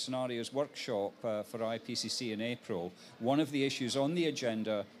run our scenarios workshop for IPCC in April, one of the issues on the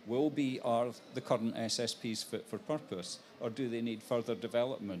agenda will be, are the current SSPs fit for purpose, or do they need further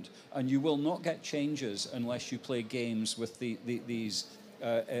development? And you will not get changes unless you play games with these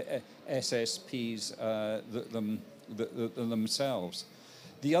SSPs, themselves.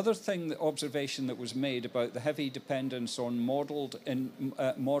 The other observation that was made about the heavy dependence on model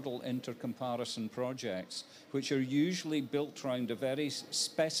intercomparison projects, which are usually built around a very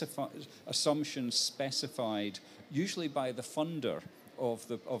assumptions specified, usually by the funder of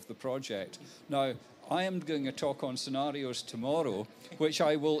the project. Now, I am doing a talk on scenarios tomorrow,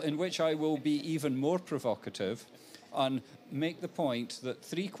 in which I will be even more provocative and make the point that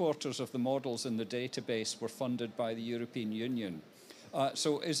 3/4 of the models in the database were funded by the European Union.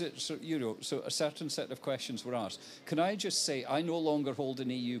 So a certain set of questions were asked. Can I just say, I no longer hold an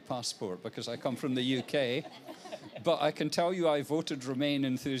EU passport because I come from the UK, but I can tell you I voted Remain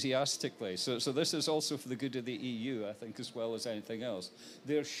enthusiastically. So this is also for the good of the EU, I think, as well as anything else.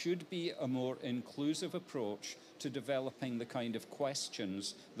 There should be a more inclusive approach to developing the kind of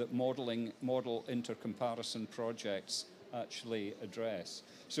questions that model intercomparison projects actually address.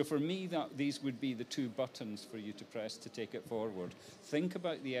 So for me, these would be the two buttons for you to press to take it forward. Think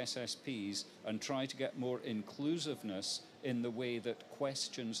about the SSPs and try to get more inclusiveness in the way that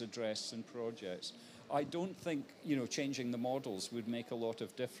questions address in projects. I don't think changing the models would make a lot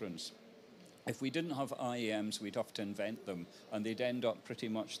of difference. If we didn't have IAMs, we'd have to invent them, and they'd end up pretty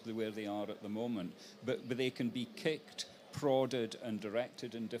much where they are at the moment. But they can be kicked, prodded and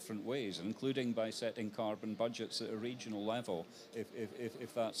directed in different ways, including by setting carbon budgets at a regional level,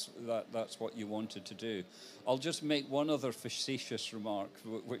 if that's what you wanted to do. I'll just make one other facetious remark,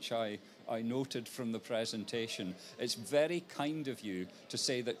 which I noted from the presentation. It's very kind of you to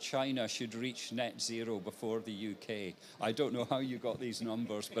say that China should reach net zero before the UK. I don't know how you got these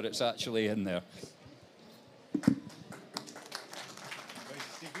numbers, but it's actually in there.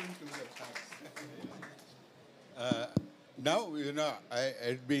 Now,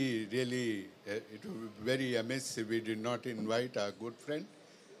 I'd be really, it would be very amiss if we did not invite our good friend,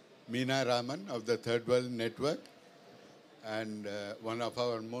 Meena Raman of the Third World Network, and one of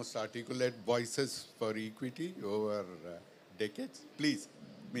our most articulate voices for equity over decades. Please,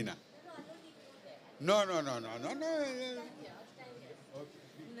 Meena. No.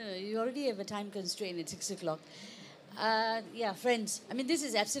 No, you already have a time constraint at 6 o'clock. Yeah, friends, I mean, this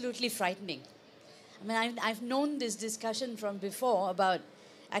is absolutely frightening. I mean, I've known this discussion from before about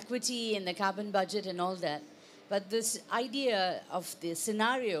equity and the carbon budget and all that. But this idea of the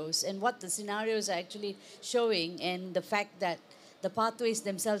scenarios and what the scenarios are actually showing and the fact that the pathways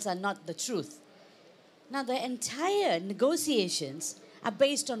themselves are not the truth. Now, the entire negotiations are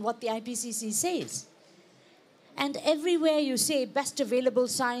based on what the IPCC says. And everywhere you say best available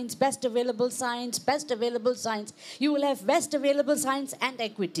science, best available science, best available science, you will have best available science and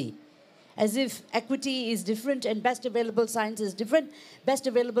equity. As if equity is different and best available science is different. Best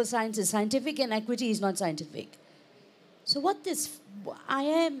available science is scientific and equity is not scientific. So I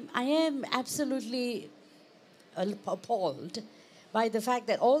am absolutely appalled by the fact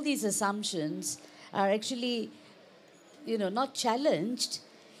that all these assumptions are actually, not challenged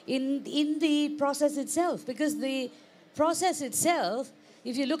in the process itself. Because the process itself,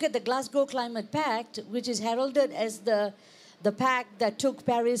 if you look at the Glasgow Climate Pact, which is heralded as the pact that took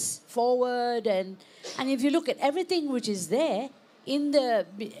Paris forward, and if you look at everything which is there in the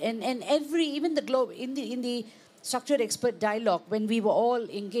even the globe in the structured expert dialogue, when we were all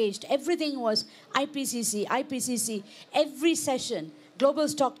engaged, everything was IPCC, every session, global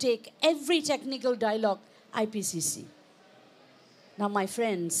stocktake, every technical dialogue, IPCC. Now, my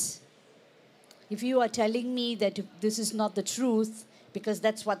friends, if you are telling me that this is not the truth, because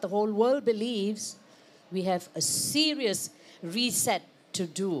that's what the whole world believes, we have a serious reset to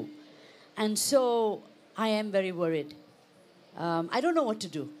do. And so I am very worried. I don't know what to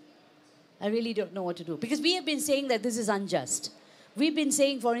do. I really don't know what to do. Because we have been saying that this is unjust. We've been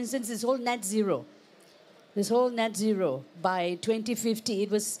saying, for instance, this whole net zero by 2050. It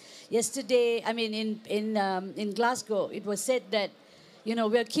was yesterday, I mean, in Glasgow, it was said that,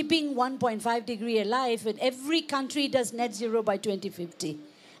 we're keeping 1.5 degree alive, and every country does net zero by 2050.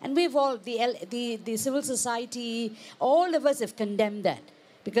 And we've all, the civil society, all of us have condemned that,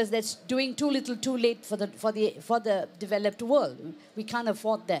 because that's doing too little, too late for the developed world. We can't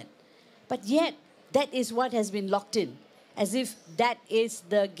afford that. But yet, that is what has been locked in, as if that is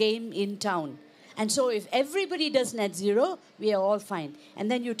the game in town. And so if everybody does net zero, we are all fine. And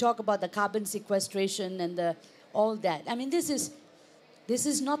then you talk about the carbon sequestration and all that. I mean, this is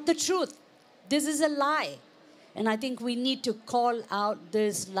not the truth. This is a lie. And I think we need to call out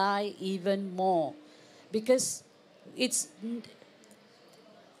this lie even more, because this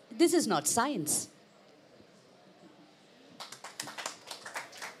is not science.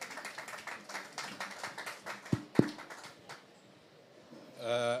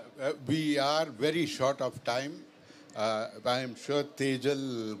 We are very short of time. I am sure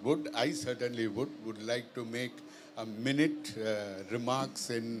Tejal would, I certainly would like to make a minute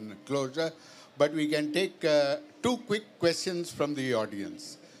remarks in closure. But we can take two quick questions from the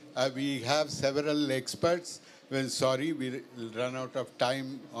audience. We have several experts. Well, sorry, we'll run out of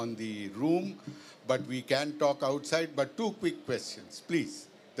time on the room, but we can talk outside. But two quick questions, please.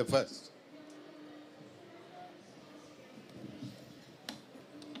 The first.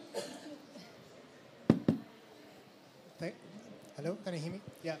 Hello, can you hear me?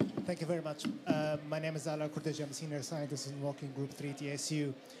 Yeah, thank you very much. My name is Ala Kurteji. I'm a senior scientist in Working Group 3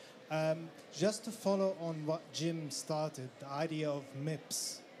 TSU. Just to follow on what Jim started, the idea of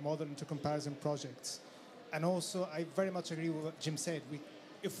MIPS, model into comparison projects. And also, I very much agree with what Jim said.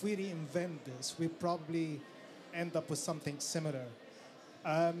 If we reinvent this, we probably end up with something similar.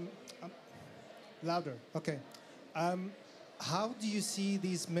 Louder, okay. How do you see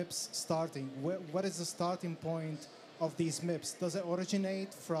these MIPS starting? What is the starting point of these MIPS? Does it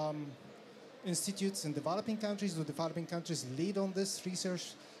originate from institutes in developing countries? Do developing countries lead on this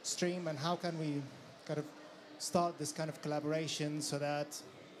research stream? And how can we kind of start this kind of collaboration so that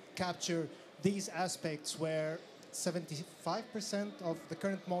capture these aspects where 75% of the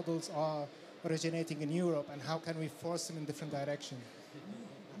current models are originating in Europe, and how can we force them in different directions?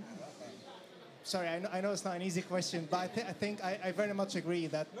 Sorry, I know it's not an easy question, but I think I very much agree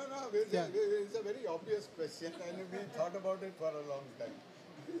that... No, it's a very obvious question, and we thought about it for a long time.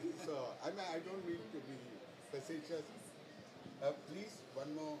 So, I don't mean to be facetious. Please,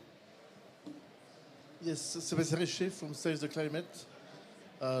 one more. Yes, Sebastian Sheikh from Save the Climate.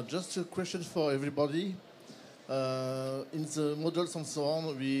 Just a question for everybody. In the models and so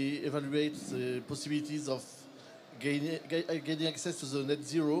on, we evaluate the possibilities of gaining access to the net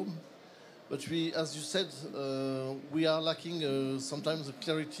zero. But we, as you said, we are lacking sometimes the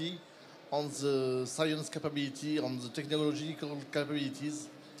clarity on the science capability, on the technological capabilities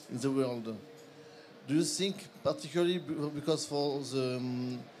in the world. Do you think, particularly because for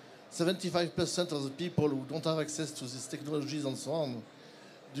the 75% of the people who don't have access to these technologies and so on,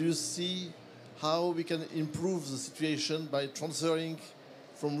 do you see how we can improve the situation by transferring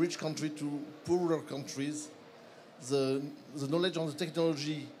from rich countries to poorer countries the knowledge on the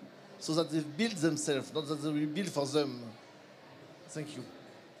technology, so that they build themselves, not that they will build for them? Thank you.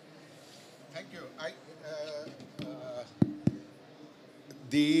 Thank you.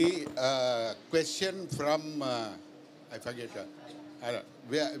 The question from, I forget,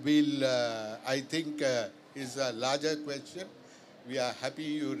 I think is a larger question. We are happy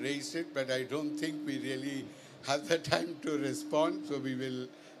you raised it, but I don't think we really have the time to respond, so we will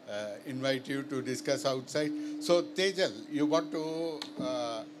invite you to discuss outside. So, Tejal, you want to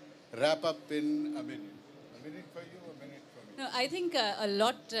wrap up in a minute? A minute for you, a minute for me? No, I think a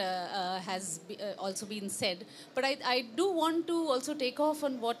lot has also been said, but I do want to also take off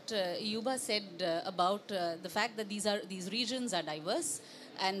on what Yuba said about the fact that these regions are diverse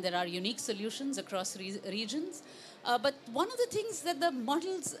and there are unique solutions across regions. But one of the things that the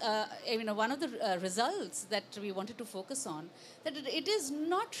models, one of the results that we wanted to focus on, that it is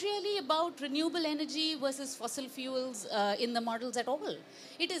not really about renewable energy versus fossil fuels in the models at all.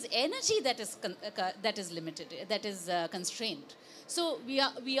 It is energy that is limited, that is constrained. So we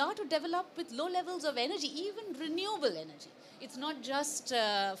are to develop with low levels of energy, even renewable energy. It's not just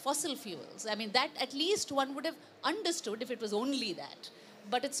fossil fuels. I mean, that at least one would have understood if it was only that.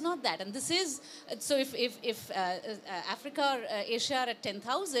 But it's not that. And this is, so if Africa or Asia are at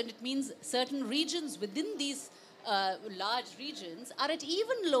 10,000, it means certain regions within these large regions are at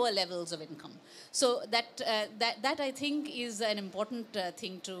even lower levels of income. So that I think is an important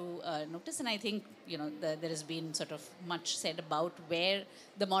thing to notice. And I think, there has been sort of much said about where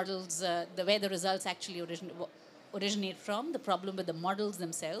the models, where the results actually originate from, the problem with the models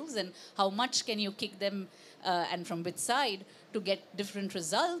themselves, and how much can you kick them and from which side to get different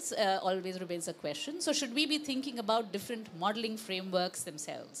results always remains a question. So should we be thinking about different modeling frameworks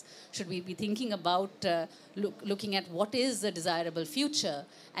themselves? Should we be thinking about looking at what is a desirable future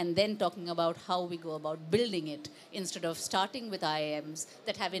and then talking about how we go about building it, instead of starting with IIMs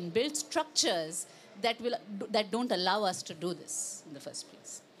that have inbuilt structures that don't allow us to do this in the first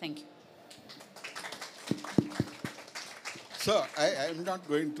place? Thank you. So I'm not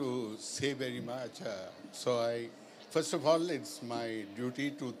going to say very much. First of all, it's my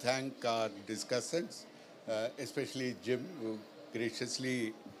duty to thank our discussants, especially Jim, who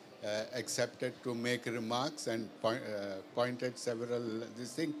graciously accepted to make remarks and pointed several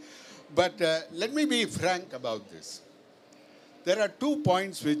this thing. But let me be frank about this. There are 2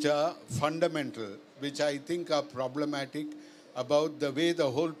 points which are fundamental, which I think are problematic about the way the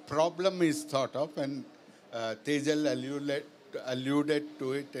whole problem is thought of, and Tejal alluded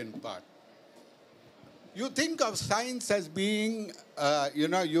to it in part. You think of science as being,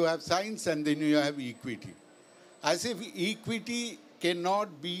 you have science and then you have equity. As if equity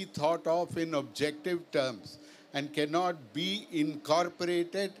cannot be thought of in objective terms and cannot be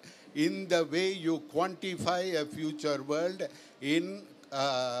incorporated in the way you quantify a future world in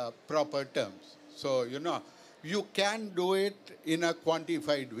proper terms. So, you can do it in a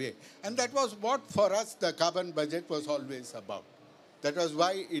quantified way. And that was what, for us, the carbon budget was always about. That was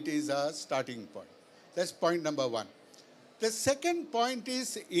why it is a starting point. That's point number one. The second point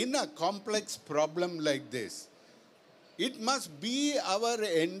is, in a complex problem like this, it must be our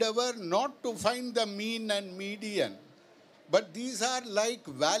endeavor not to find the mean and median, but these are like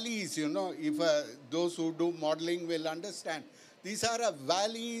valleys, if those who do modeling will understand. These are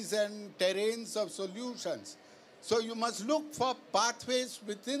valleys and terrains of solutions. So you must look for pathways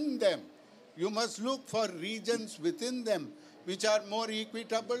within them. You must look for regions within them which are more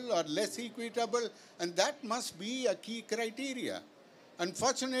equitable or less equitable, and that must be a key criteria.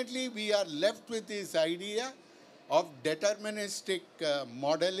 Unfortunately, we are left with this idea of deterministic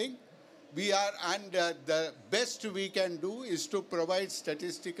modeling. The best we can do is to provide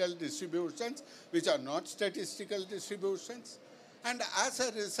statistical distributions, which are not statistical distributions. And as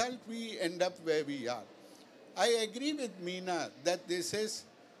a result, we end up where we are. I agree with Meena that this is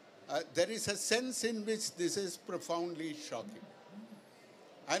there is a sense in which this is profoundly shocking.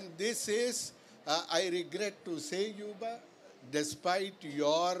 And this is, I regret to say, Yuba, despite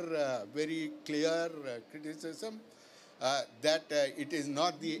your very clear criticism, that it is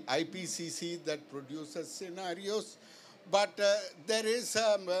not the IPCC that produces scenarios, but there is,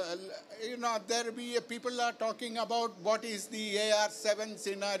 people are talking about what is the AR7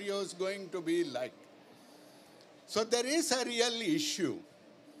 scenarios going to be like. So there is a real issue.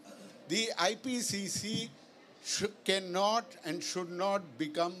 The IPCC cannot and should not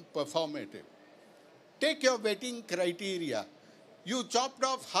become performative. Take your vetting criteria. You chopped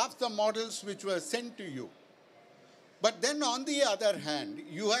off half the models which were sent to you. But then on the other hand,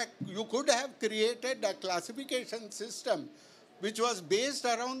 you could have created a classification system which was based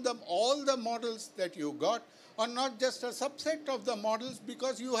around all the models that you got, or not just a subset of the models,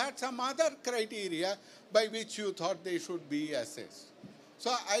 because you had some other criteria by which you thought they should be assessed.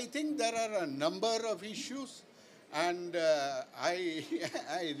 So I think there are a number of issues, and I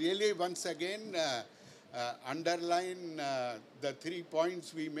really once again underline the 3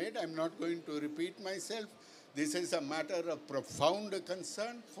 points we made. I'm not going to repeat myself. This is a matter of profound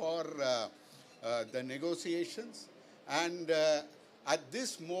concern for the negotiations. And at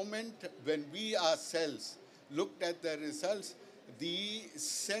this moment, when we ourselves looked at the results, the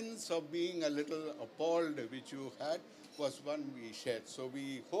sense of being a little appalled which you had was one we shared. So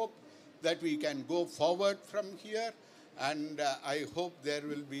we hope that we can go forward from here, and I hope there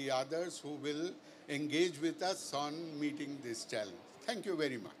will be others who will engage with us on meeting this challenge. Thank you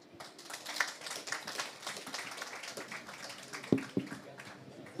very much.